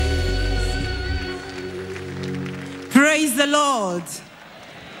the Lord.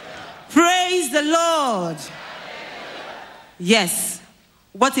 Praise the Lord. Yes,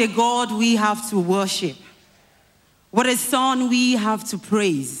 what a God we have to worship. What a son we have to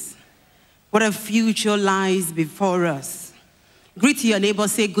praise. What a future lies before us. Greet your neighbor,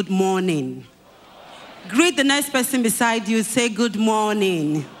 say good morning. Greet the next person beside you, say good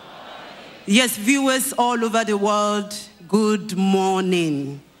morning. Yes, viewers all over the world, good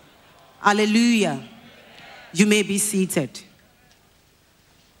morning. Hallelujah. You may be seated.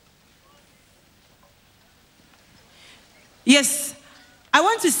 Yes, I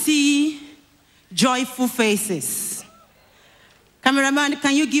want to see joyful faces. Cameraman,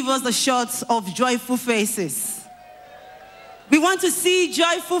 can you give us the shots of joyful faces? We want to see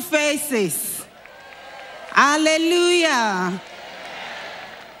joyful faces. Hallelujah.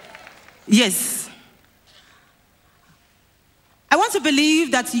 Yes. I want to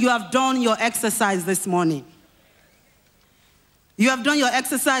believe that you have done your exercise this morning. You have done your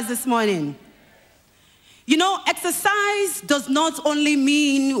exercise this morning. You know, exercise does not only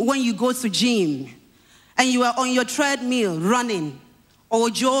mean when you go to gym and you are on your treadmill running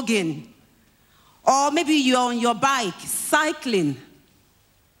or jogging, or maybe you are on your bike cycling.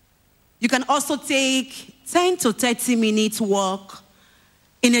 You can also take 10 to 30 minutes walk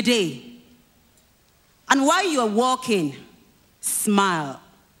in a day. And while you are walking, smile.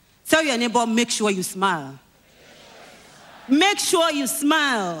 Tell your neighbor, make sure you smile. Make sure you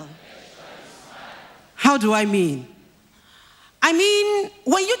smile. How do I mean? I mean,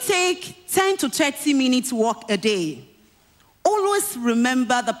 when you take 10 to 30 minutes walk a day, always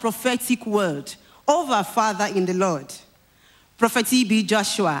remember the prophetic word of our Father in the Lord. Prophet E.B.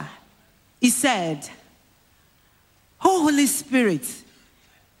 Joshua, he said, "Oh, Holy Spirit,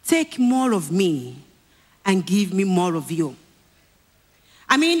 take more of me and give me more of you."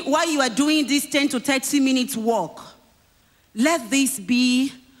 I mean, while you are doing this 10 to 30 minutes walk, let this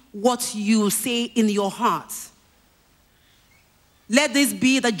be what you say in your heart. Let this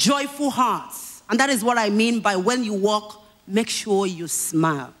be the joyful heart. And that is what I mean by when you walk, make sure you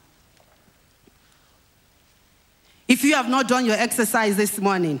smile. If you have not done your exercise this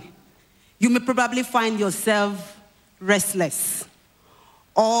morning, you may probably find yourself restless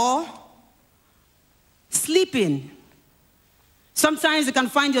or sleeping. Sometimes you can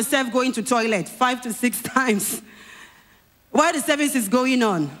find yourself going to toilet 5 to 6 times while the service is going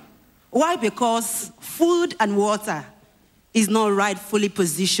on. Why? Because food and water is not rightfully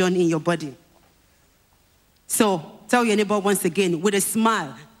positioned in your body. So tell your neighbor once again with a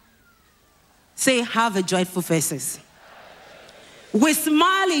smile. Say, have a joyful faces. With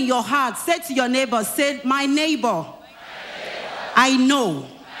smile in your heart, say to your neighbor, say, my neighbor, I know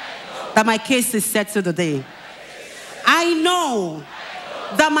that my case is settled today. I know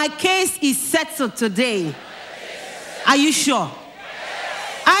that my case is settled today. Are you sure?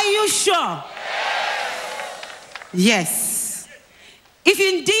 Are you sure? Yes. If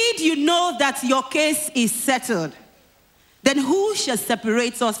indeed you know that your case is settled, then who shall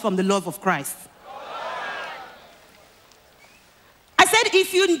separate us from the love of Christ? I said,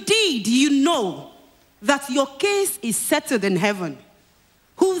 if indeed you know that your case is settled in heaven,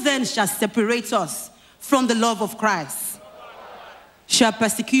 who then shall separate us from the love of Christ? Shall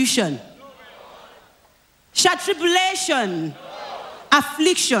persecution? Shall tribulation?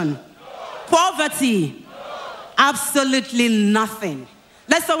 Affliction? Poverty? Absolutely nothing.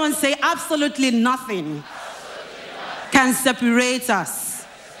 Let someone say, absolutely nothing can separate us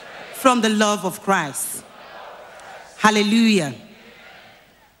from the love of Christ. Hallelujah.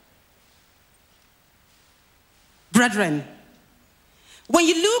 Brethren, when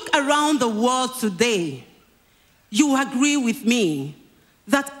you look around the world today, you agree with me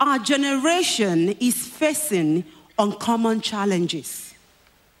that our generation is facing uncommon challenges.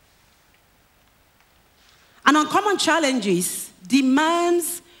 And uncommon challenges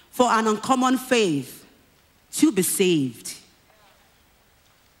demands for an uncommon faith to be saved.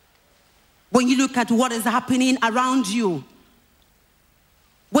 When you look at what is happening around you,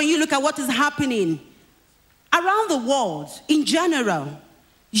 when you look at what is happening around the world in general,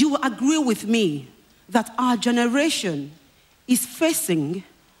 you will agree with me that our generation is facing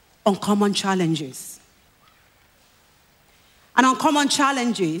uncommon challenges. And uncommon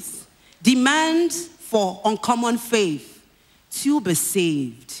challenges demand for uncommon faith to be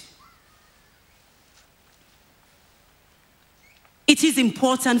saved. It is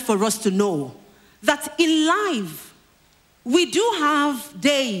important for us to know that in life, we do have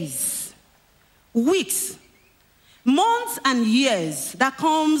days, weeks, months and years that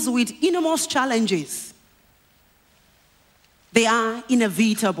comes with enormous challenges. They are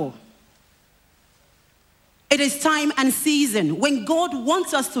inevitable. It is time and season when God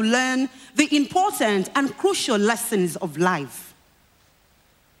wants us to learn the important and crucial lessons of life.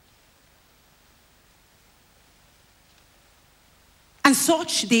 And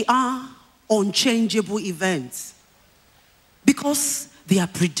such they are unchangeable events because they are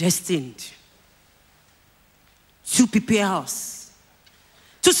predestined to prepare us,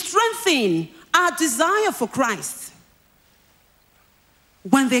 to strengthen our desire for Christ.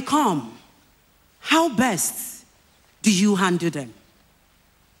 When they come, how best do you handle them?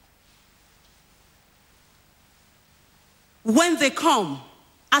 When they come,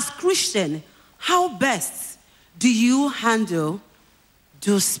 as Christian, how best do you handle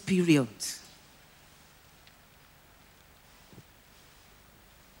those periods?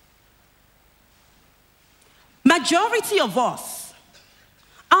 Majority of us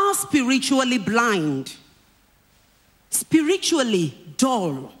are spiritually blind, spiritually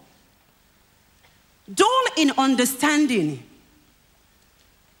dull in understanding,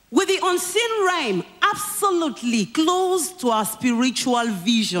 with the unseen realm absolutely close to our spiritual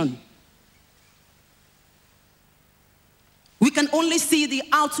vision. We can only see the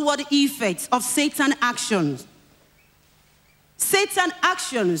outward effects of Satan's actions. Satan's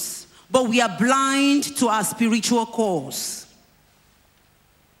actions, but we are blind to our spiritual cause.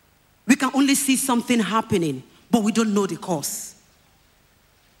 We can only see something happening, but we don't know the cause.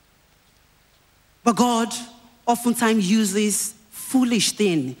 But God oftentimes uses foolish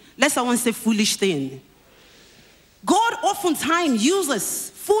thing. Let someone say foolish thing. God oftentimes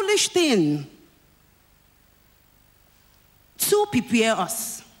uses foolish thing to prepare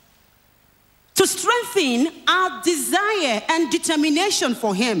us, to strengthen our desire and determination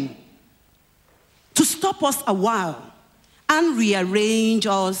for Him, to stop us a while and rearrange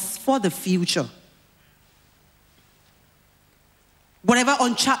us for the future.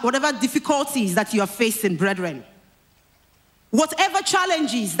 Whatever difficulties that you are facing, brethren, whatever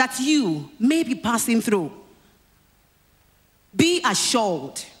challenges that you may be passing through, be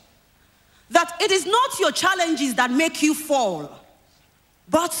assured that it is not your challenges that make you fall,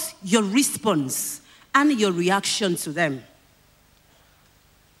 but your response and your reaction to them.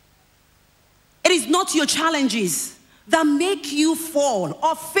 It is not your challenges that make you fall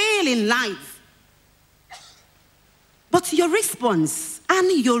or fail in life, but your response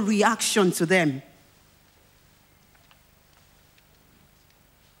and your reaction to them.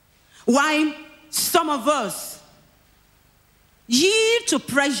 Why some of us yield to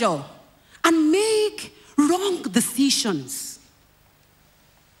pressure and make wrong decisions.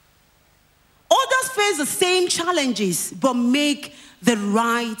 Others face the same challenges but make the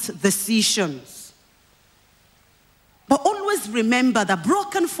right decisions. But always remember that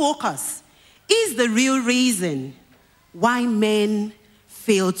broken focus is the real reason why men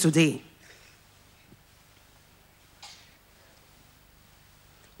fail today.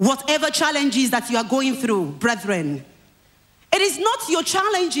 Whatever challenges that you are going through, brethren, it is not your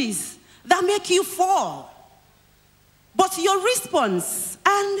challenges that make you fall, but your response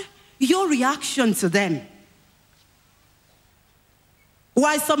and your reaction to them.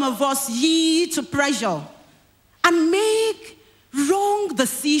 Why some of us yield to pressure and make wrong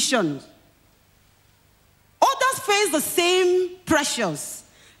decisions. Others face the same pressures,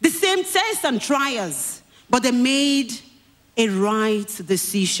 the same tests and trials, but they made a right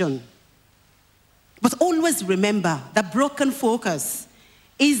decision. But always remember that broken focus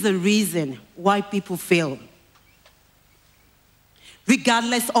is the reason why people fail.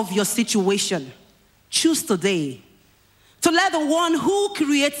 Regardless of your situation, choose today to let the one who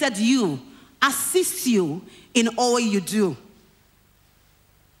created you assist you in all you do.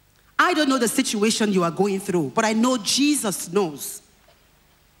 I don't know the situation you are going through, but I know Jesus knows.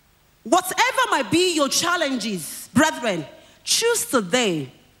 Whatever might be your challenges, brethren, choose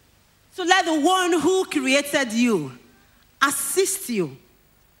today to let the one who created you assist you.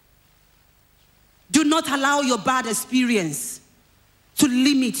 Do not allow your bad experience to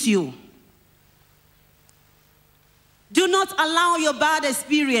limit you. Do not allow your bad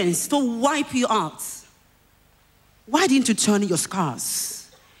experience to wipe you out. Why didn't you turn your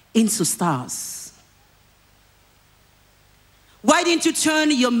scars into stars? Why didn't you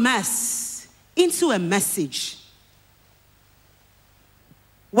turn your mess into a message?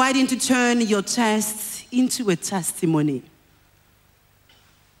 Why didn't you turn your test into a testimony?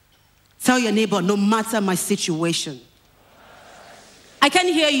 Tell your neighbor, no matter my situation. I can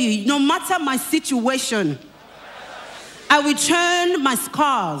hear you. No matter my situation, I will turn my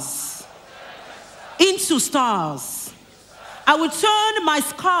scars into stars. I will turn my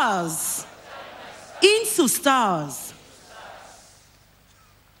scars into stars.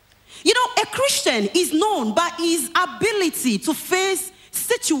 You know, a Christian is known by his ability to face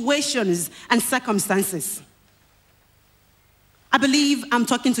situations and circumstances. I believe I'm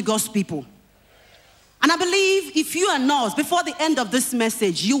talking to God's people. And I believe if you are not, before the end of this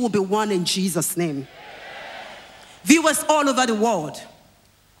message, you will be one in Jesus' name. Viewers all over the world.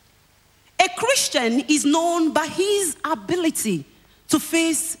 A Christian is known by his ability to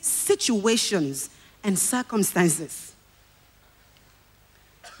face situations and circumstances.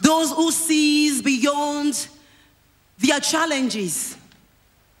 Those who sees beyond their challenges.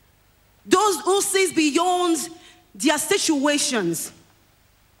 Those who sees beyond their situations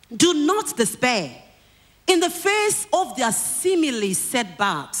do not despair in the face of their seemingly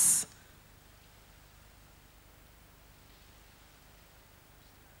setbacks.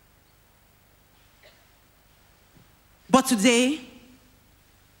 But today,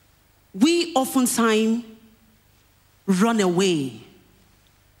 we oftentimes run away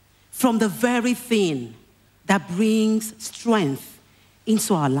from the very thing that brings strength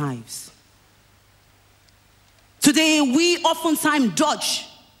into our lives. Today, we oftentimes dodge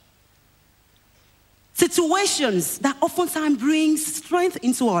situations that oftentimes bring strength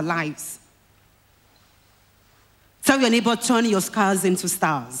into our lives. Tell your neighbor, turn your scars into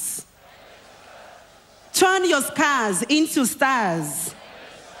stars. Turn your scars into stars.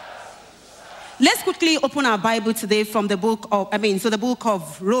 Let's quickly open our Bible today from the book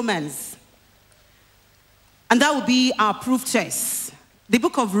of Romans. And that will be our proof text. The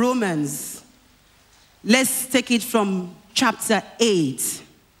book of Romans. Let's take it from chapter 8.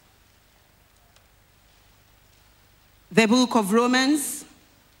 The book of Romans,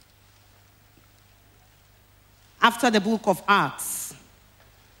 after the book of Acts,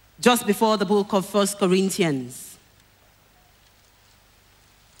 just before the book of 1 Corinthians.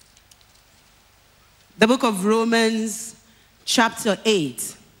 The book of Romans, chapter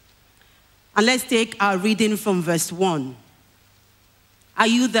 8. And let's take our reading from verse 1. Are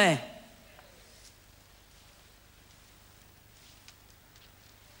you there?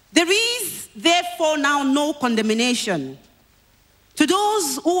 There is therefore now no condemnation to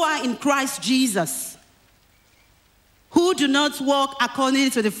those who are in Christ Jesus, who do not walk according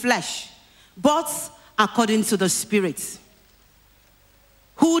to the flesh, but according to the Spirit.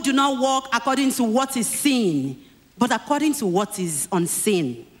 Who do not walk according to what is seen, but according to what is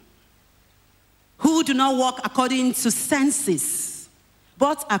unseen. Who do not walk according to senses,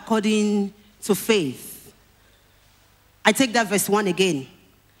 but according to faith. I take that verse 1 again.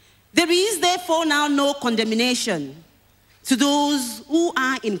 There is therefore now no condemnation to those who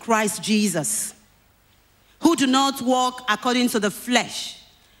are in Christ Jesus, who do not walk according to the flesh,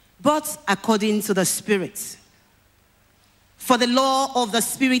 but according to the Spirit. For the law of the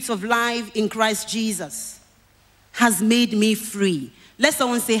Spirit of life in Christ Jesus has made me free. Let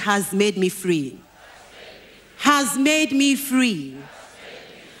someone say, has made me free. Has made me free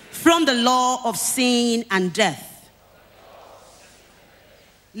from the law of sin and death.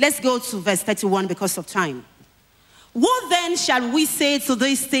 Let's go to verse 31 because of time. What then shall we say to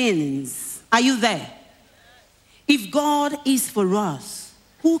these things? Are you there? If God is for us,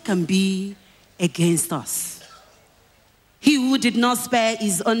 who can be against us? He who did not spare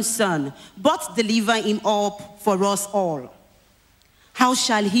his own son, but delivered him up for us all. How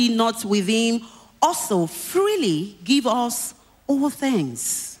shall he not with him also freely give us all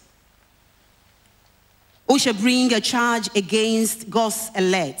things? Who shall bring a charge against God's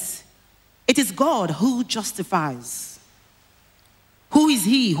elect? It is God who justifies. Who is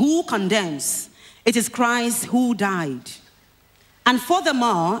he who condemns? It is Christ who died. And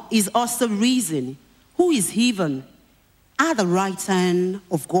furthermore is also risen, who is heaven at the right hand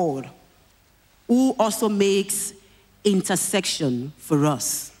of God, who also makes intercession for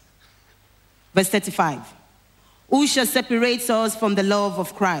us. Verse 35. Who shall separate us from the love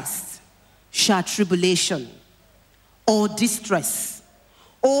of Christ? Shall tribulation, or distress,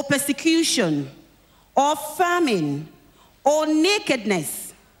 or persecution, or famine, or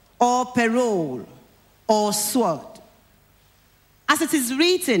nakedness, or peril, or sword? As it is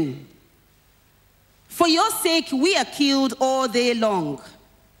written, for your sake we are killed all day long.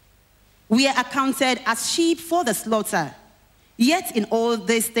 We are accounted as sheep for the slaughter. Yet in all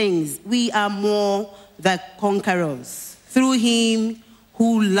these things we are more than conquerors through him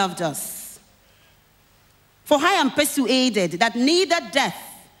who loved us. For I am persuaded that neither death,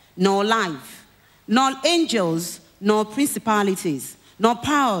 nor life, nor angels, nor principalities, nor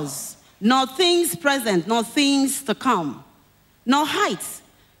powers, nor things present, nor things to come, nor height,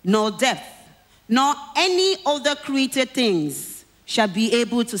 nor depth, nor any other created things shall be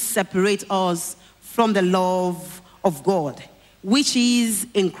able to separate us from the love of God which is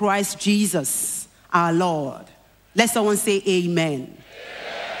in Christ Jesus, our Lord. Let someone say amen. Amen.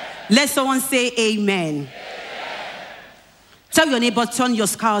 Let someone say amen. Amen. Tell your neighbor, turn your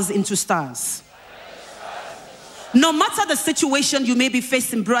scars into stars. No matter the situation you may be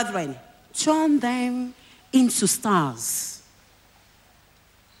facing, brethren, turn them into stars.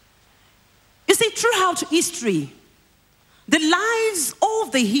 You see, throughout history, the lives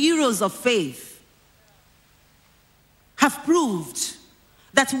of the heroes of faith have proved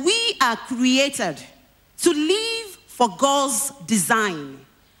that we are created to live for God's design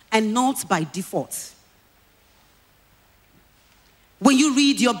and not by default. When you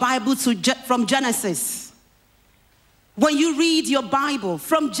read your Bible from Genesis, when you read your Bible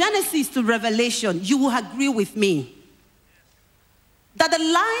from Genesis to Revelation, you will agree with me that the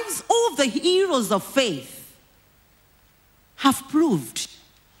lives of the heroes of faith have proved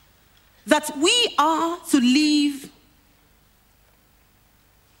that we are to live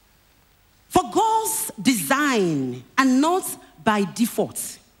for God's design and not by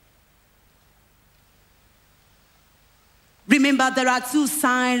default. Remember, there are two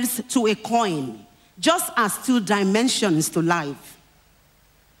sides to a coin, just as two dimensions to life.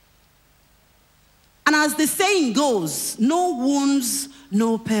 And as the saying goes, no wounds,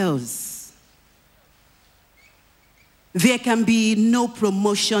 no pearls. There can be no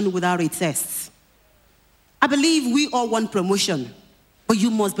promotion without a test. I believe we all want promotion, but you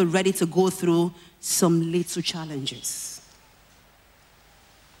must be ready to go through some little challenges.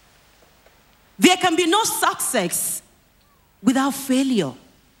 There can be no success without failure.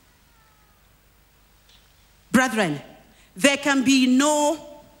 Brethren, there can be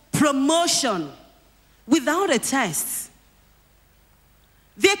no promotion without a test.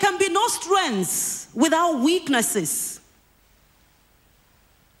 There can be no strengths without weaknesses.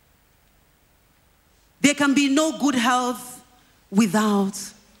 There can be no good health without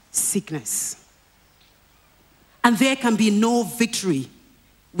sickness. And there can be no victory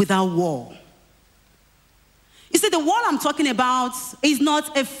without war. You see, the war I'm talking about is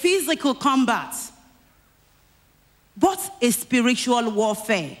not a physical combat, but a spiritual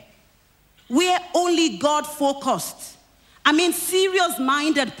warfare, where only God-focused,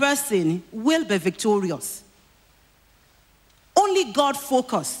 serious-minded person will be victorious. Only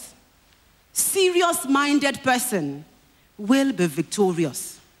God-focused, serious-minded person will be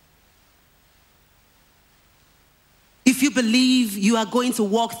victorious. If you believe you are going to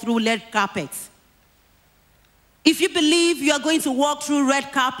walk through red carpet, if you believe you are going to walk through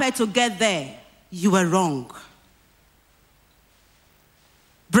red carpet to get there, you are wrong.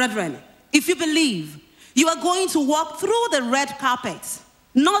 Brethren, if you believe you are going to walk through the red carpet,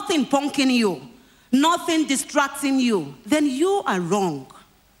 nothing punking you, nothing distracting you, then you are wrong.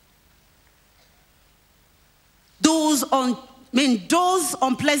 Those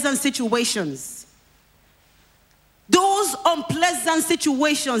unpleasant situations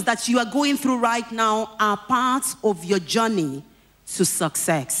that you are going through right now are part of your journey to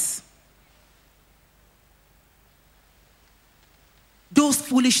success. Those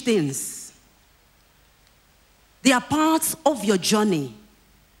foolish things, they are parts of your journey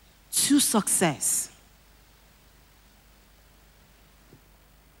to success.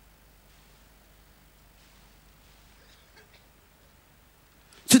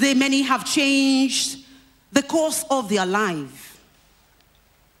 Today, many have changed the course of their life.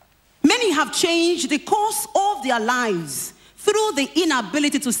 Many have changed the course of their lives through the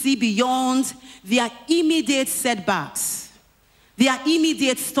inability to see beyond their immediate setbacks, their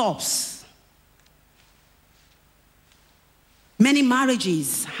immediate stops. Many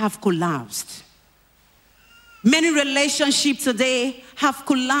marriages have collapsed. Many relationships today have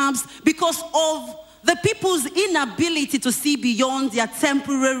collapsed because of the people's inability to see beyond their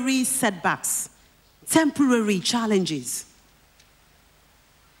temporary setbacks, temporary challenges.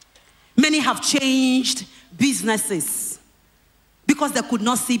 Many have changed businesses because they could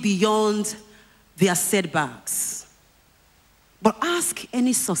not see beyond their setbacks. But ask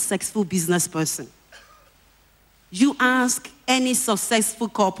any successful business person. You ask any successful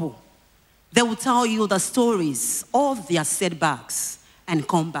couple, they will tell you the stories of their setbacks and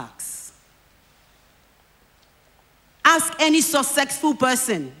comebacks. Ask any successful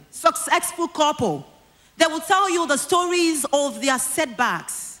person, successful couple, they will tell you the stories of their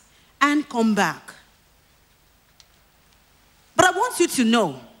setbacks and comeback. But I want you to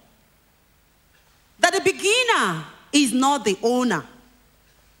know that the beginner is not the owner,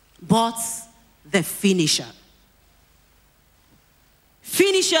 but the finisher.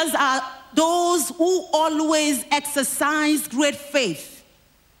 Finishers are those who always exercise great faith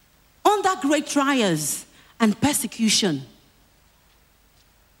under great trials and persecution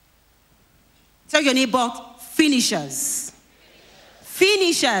Tell your neighbor, finishers.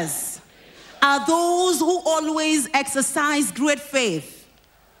 Finishers are those who always exercise great faith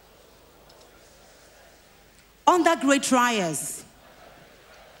under great trials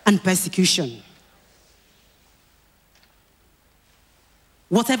and persecution.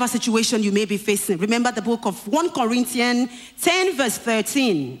 Whatever situation you may be facing, remember the book of 1 Corinthians 10 verse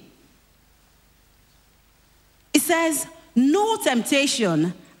 13. It says, no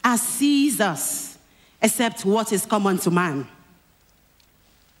temptation has seized us except what is common to man.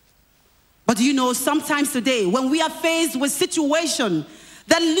 But do you know, sometimes today, when we are faced with situation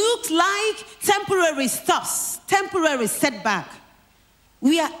that looks like temporary stops, temporary setback,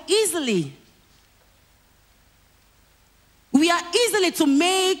 we are easily to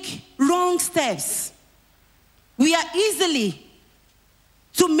make wrong steps. We are easily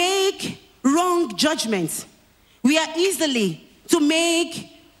to make wrong judgments. We are easily to make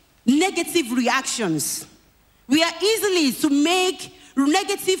negative reactions. We are easily to make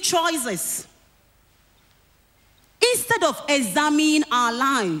negative choices. Instead of examining our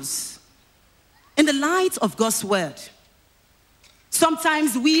lives in the light of God's word,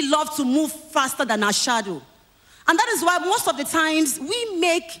 sometimes we love to move faster than our shadow. And that is why most of the times we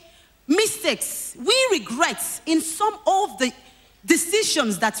make mistakes, we regret in some of the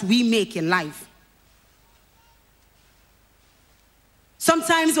decisions that we make in life.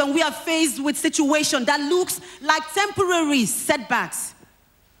 Sometimes when we are faced with situation that looks like temporary setbacks,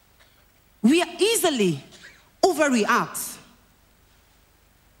 we are easily overreact.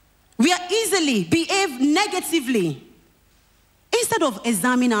 We are easily behave negatively instead of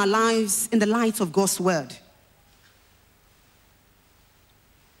examining our lives in the light of God's word.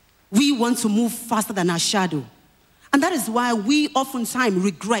 We want to move faster than our shadow. And that is why we oftentimes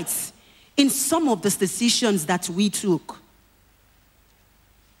regret in some of the decisions that we took.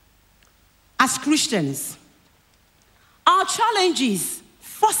 As Christians, our challenges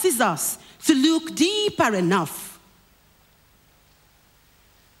forces us to look deeper enough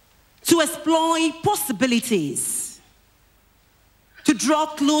to explore possibilities, to draw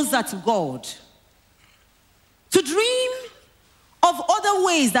closer to God, to dream of other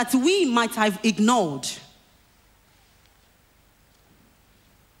ways that we might have ignored.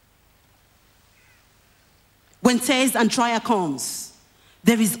 When test and trial comes,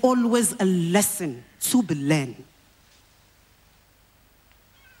 there is always a lesson to be learned.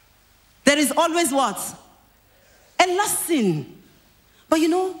 There is always what? A lesson. But you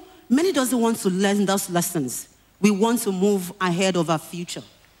know, many doesn't want to learn those lessons. We want to move ahead of our future,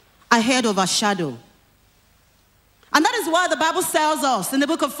 ahead of our shadow. And that is why the Bible tells us in the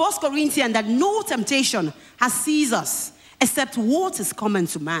book of 1 Corinthians that no temptation has seized us except what is common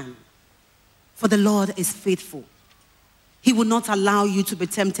to man. For the Lord is faithful. He will not allow you to be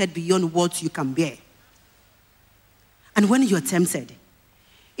tempted beyond what you can bear. And when you are tempted,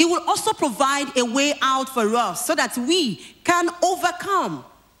 He will also provide a way out for us so that we can overcome.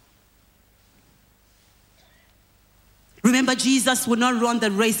 Remember, Jesus will not run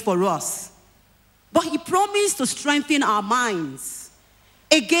the race for us, but He promised to strengthen our minds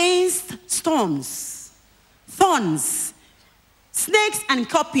against storms, thorns, snakes, and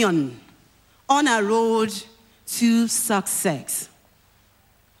scorpions on our road to success.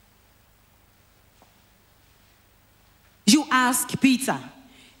 You ask Peter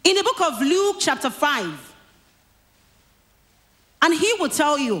in the book of Luke chapter 5, and he will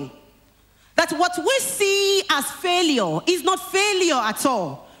tell you that what we see as failure is not failure at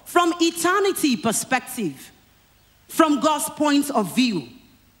all from eternity perspective, from God's point of view.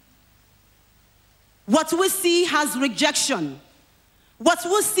 What we see as rejection, what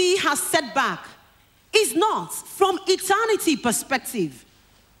we see as setback, is not from eternity perspective,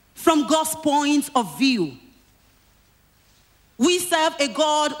 from God's point of view. We serve a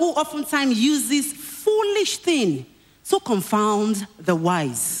God who oftentimes uses foolish things to confound the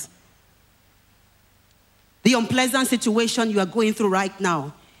wise. The unpleasant situation you are going through right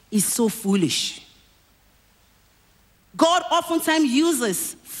now is so foolish. God oftentimes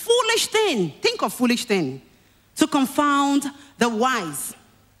uses foolish things, think of foolish things, to confound the wise.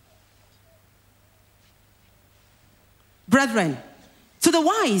 Brethren, to the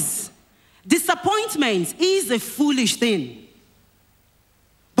wise, disappointment is a foolish thing.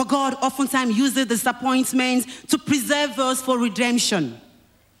 But God oftentimes uses disappointment to preserve us for redemption.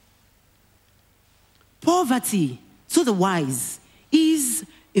 Poverty, to the wise, is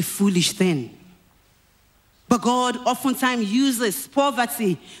a foolish thing. But God oftentimes uses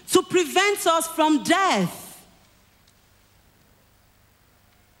poverty to prevent us from death.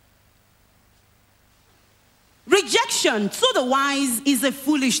 Rejection, to the wise, is a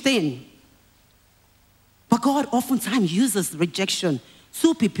foolish thing. But God oftentimes uses rejection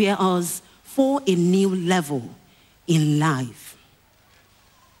to prepare us for a new level in life.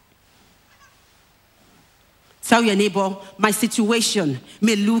 Tell your neighbor, my situation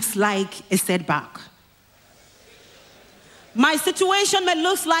may look like a setback. My situation may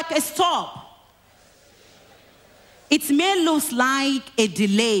look like a stop. It may look like a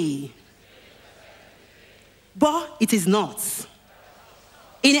delay, but it is not.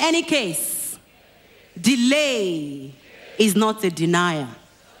 In any case, delay is not a denier.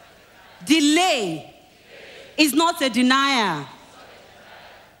 Delay is not a denier.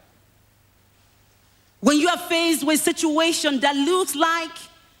 When you are faced with a situation that looks like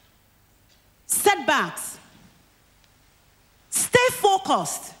setbacks, stay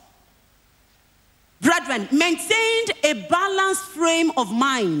focused. Brethren, maintain a balanced frame of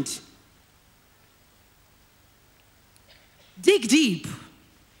mind. Dig deep,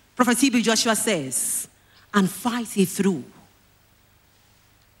 Prophet T.B. Joshua says, and fight it through.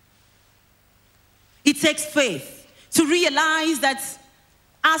 It takes faith to realize that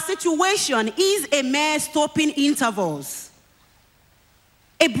our situation is a mere stopping intervals,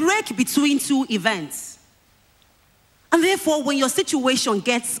 a break between two events. And therefore, when your situation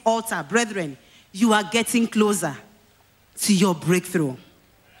gets altered, brethren, you are getting closer to your breakthrough.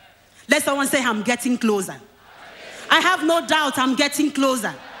 Let someone say, I'm getting closer. I have no doubt I'm getting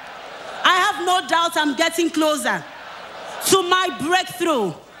closer. I have no doubt I'm getting closer to my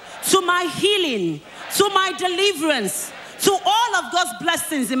breakthrough, to my healing, to my deliverance, to all of God's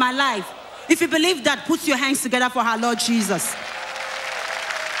blessings in my life. If you believe that, put your hands together for our Lord Jesus.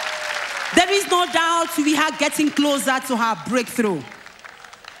 There is no doubt we are getting closer to our breakthrough.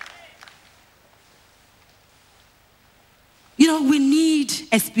 You know, we need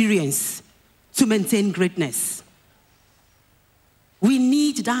experience to maintain greatness. We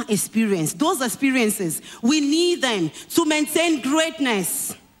need that experience. Those experiences, we need them to maintain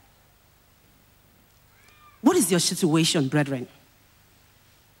greatness. What is your situation, brethren?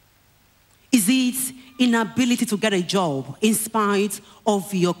 Is it inability to get a job in spite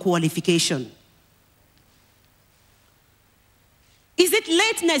of your qualification? Is it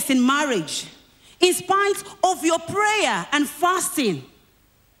lateness in marriage in spite of your prayer and fasting?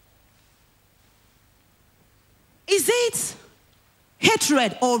 Is it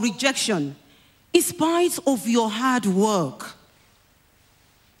hatred or rejection in spite of your hard work?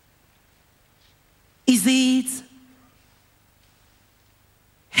 Is it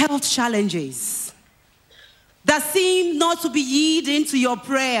health challenges that seem not to be yielding to your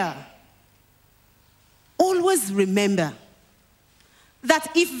prayer? Always remember that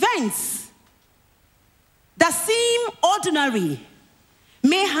events that seem ordinary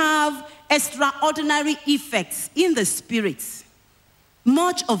may have extraordinary effects in the spirit,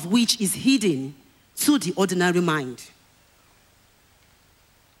 much of which is hidden to the ordinary mind.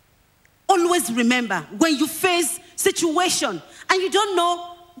 Always remember, when you face situation and you don't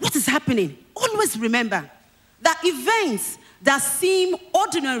know what is happening, always remember that events that seem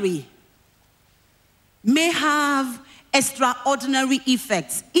ordinary may have extraordinary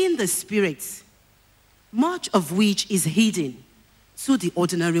effects in the spirit, much of which is hidden to the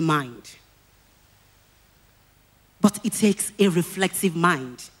ordinary mind. But it takes a reflective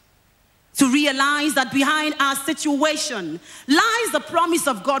mind to realize that behind our situation lies the promise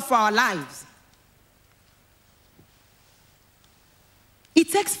of God for our lives. It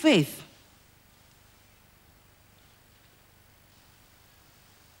takes faith.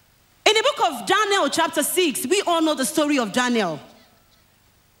 In the book of Daniel, chapter 6, we all know the story of Daniel.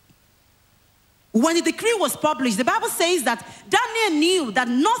 When the decree was published, the Bible says that Daniel knew that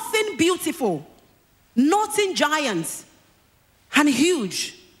nothing beautiful, nothing giant and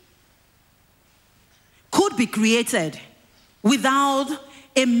huge could be created without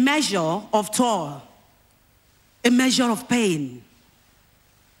a measure of toil, a measure of pain.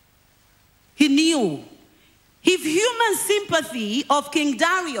 He knew if human sympathy of King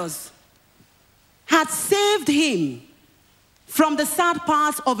Darius had saved him from the sad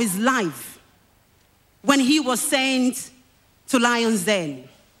part of his life when he was sent to lion's den,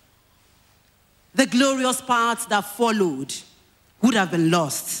 the glorious part that followed would have been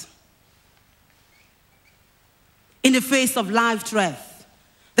lost. In the face of life threat,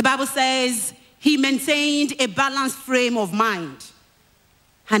 the Bible says he maintained a balanced frame of mind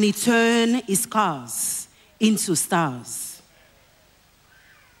and he turned his scars into stars.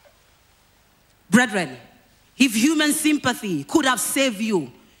 Brethren, if human sympathy could have saved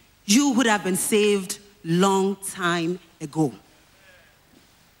you, you would have been saved long time ago.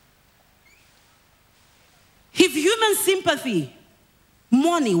 If human sympathy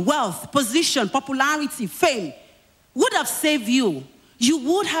money, wealth, position, popularity, fame would have saved you, you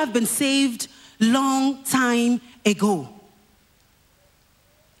would have been saved long time ago.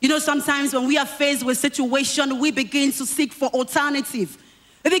 You know, sometimes when we are faced with situation, we begin to seek for alternative.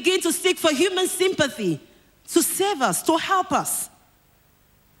 We begin to seek for human sympathy to save us, to help us.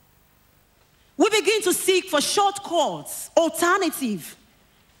 We begin to seek for shortcuts, alternative,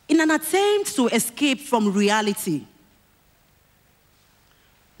 in an attempt to escape from reality.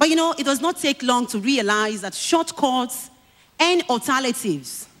 But you know, it does not take long to realize that shortcuts and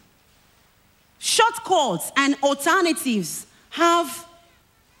alternatives have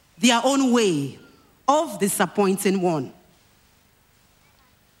their own way of disappointing one.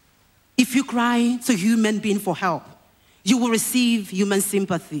 If you cry to a human being for help, you will receive human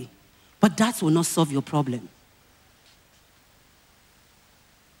sympathy, but that will not solve your problem.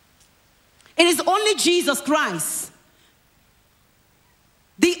 It is only Jesus Christ,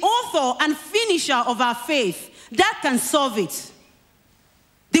 the author and finisher of our faith, that can solve it.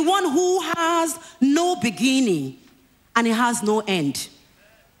 The one who has no beginning and it has no end.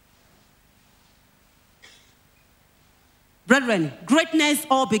 Brethren, greatness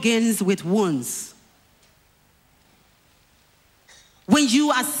all begins with wounds. When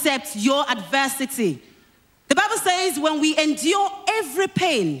you accept your adversity, the Bible says when we endure every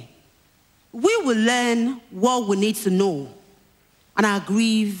pain, we will learn what we need to know, and our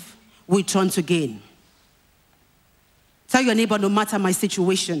grief will turn to gain. Tell your neighbor, no matter my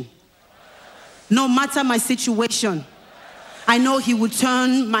situation, no matter my situation, I know he will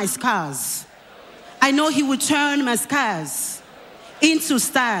turn my scars. I know he will turn my scars into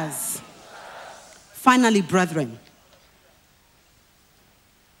stars. Finally, brethren,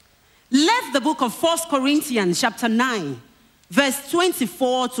 let the book of 1 Corinthians chapter 9, verse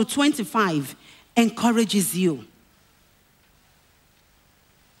 24 to 25 encourages you.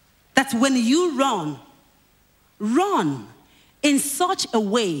 That when you run in such a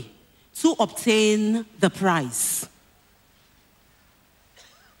way to obtain the prize.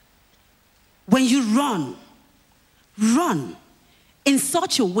 When you run in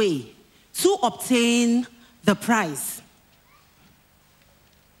such a way to obtain the prize.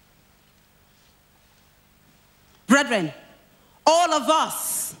 Brethren, all of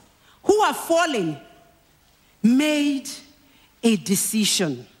us who have fallen made a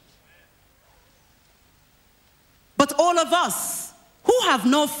decision. But all of us who have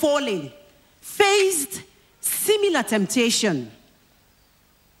not fallen faced similar temptation,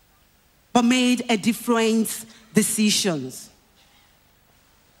 but made a different decisions.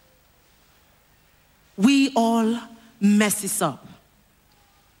 We all messes up.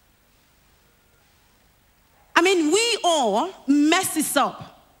 We all messes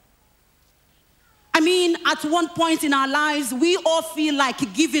up. At one point in our lives, we all feel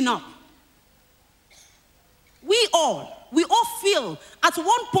like giving up. We all feel at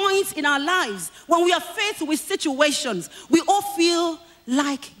one point in our lives when we are faced with situations, we all feel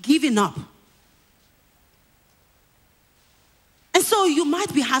like giving up. And so you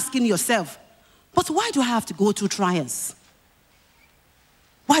might be asking yourself, but why do I have to go through trials?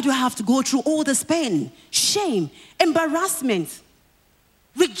 Why do I have to go through all this pain, shame, embarrassment,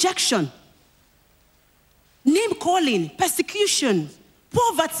 rejection, name calling, persecution,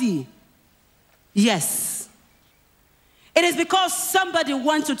 poverty? Yes. It is because somebody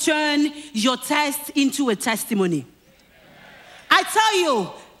wants to turn your test into a testimony. I tell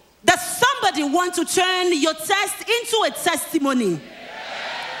you that somebody wants to turn your test into a testimony.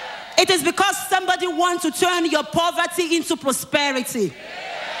 It is because somebody wants to turn your poverty into prosperity.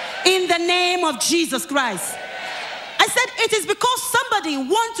 In the name of Jesus Christ. I said it is because somebody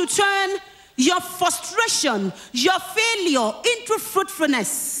wants to turn your frustration, your failure into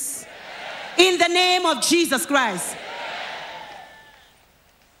fruitfulness. In the name of Jesus Christ.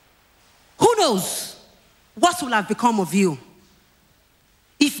 Who knows what will have become of you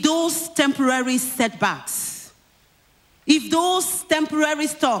if those temporary setbacks, if those temporary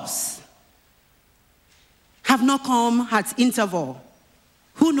stops have not come at interval?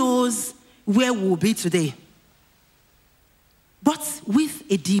 Who knows where we'll be today? But with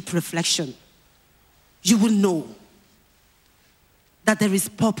a deep reflection, you will know that there is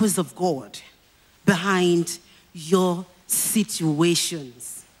purpose of God behind your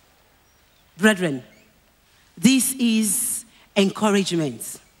situations. Brethren, this is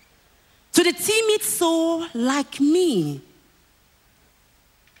encouragement to the timid soul like me.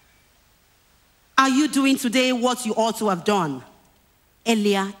 Are you doing today what you ought to have done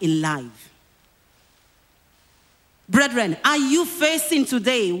earlier in life? Brethren, are you facing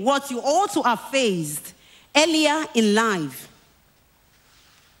today what you ought to have faced earlier in life?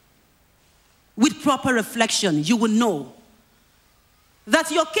 with proper reflection, you will know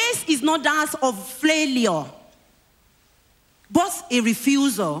that your case is not that of failure, but a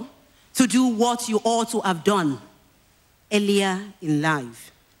refusal to do what you ought to have done earlier in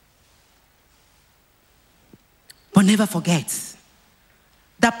life. But never forget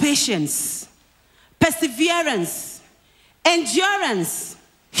that patience, perseverance, endurance,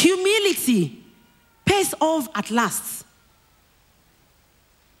 humility pays off at last.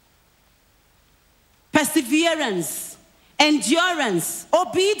 Perseverance, endurance,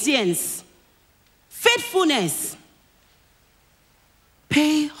 obedience, faithfulness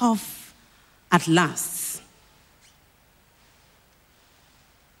pay off at last.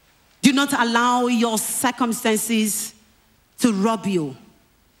 Do not allow your circumstances to rob you,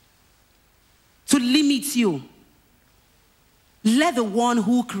 to limit you. Let the one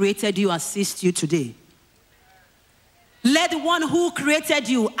who created you assist you today. Let the one who created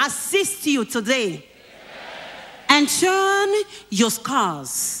you assist you today. And turn your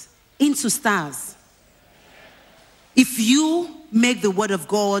scars into stars. If you make the word of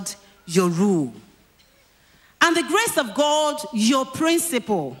God your rule, and the grace of God your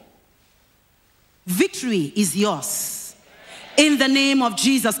principle, victory is yours. In the name of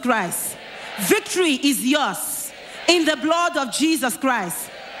Jesus Christ. Victory is yours. In the blood of Jesus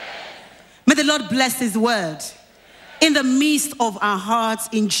Christ. May the Lord bless his word in the midst of our hearts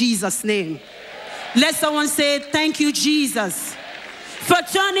in Jesus' name. Let someone say, thank you, Jesus, for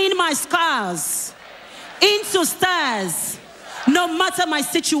turning my scars into stars, no matter my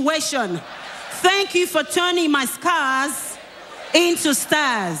situation. Thank you for turning my scars into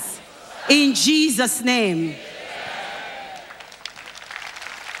stars. In Jesus' name.